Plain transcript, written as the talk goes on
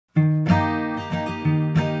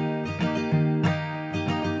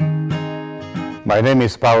My name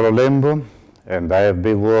is Paolo Lembo, and I have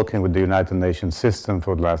been working with the United Nations system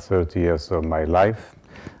for the last 30 years of my life.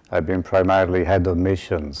 I've been primarily head of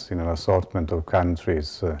missions in an assortment of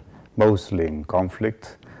countries, mostly in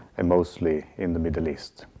conflict and mostly in the Middle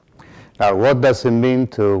East. Now, what does it mean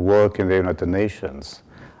to work in the United Nations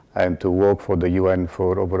and to work for the UN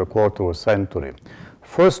for over a quarter of a century?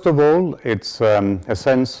 First of all, it's a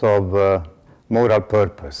sense of moral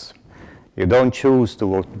purpose. You don't choose to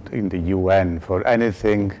work in the UN for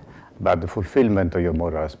anything but the fulfillment of your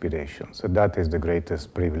moral aspirations. And that is the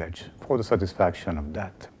greatest privilege, for the satisfaction of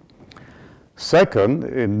that. Second,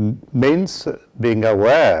 it means being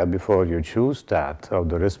aware, before you choose that, of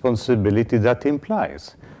the responsibility that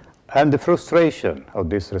implies, and the frustration of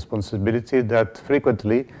this responsibility that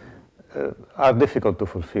frequently are difficult to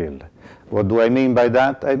fulfill. What do I mean by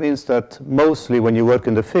that? I mean that mostly when you work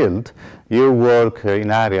in the field, you work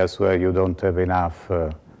in areas where you don't have enough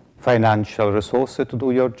financial resources to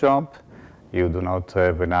do your job, you do not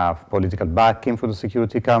have enough political backing for the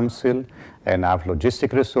Security Council, enough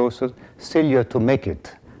logistic resources, still you have to make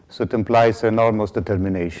it. So it implies enormous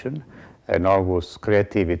determination, enormous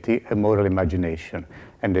creativity, and moral imagination.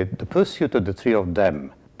 And the pursuit of the three of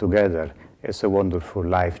them together is a wonderful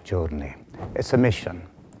life journey. It's a mission.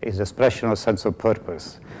 It's the expression of a sense of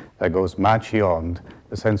purpose that goes much beyond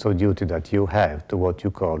the sense of duty that you have to what you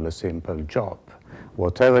call a simple job.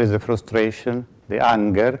 Whatever is the frustration, the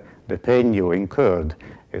anger, the pain you incurred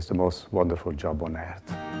is the most wonderful job on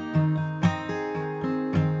earth.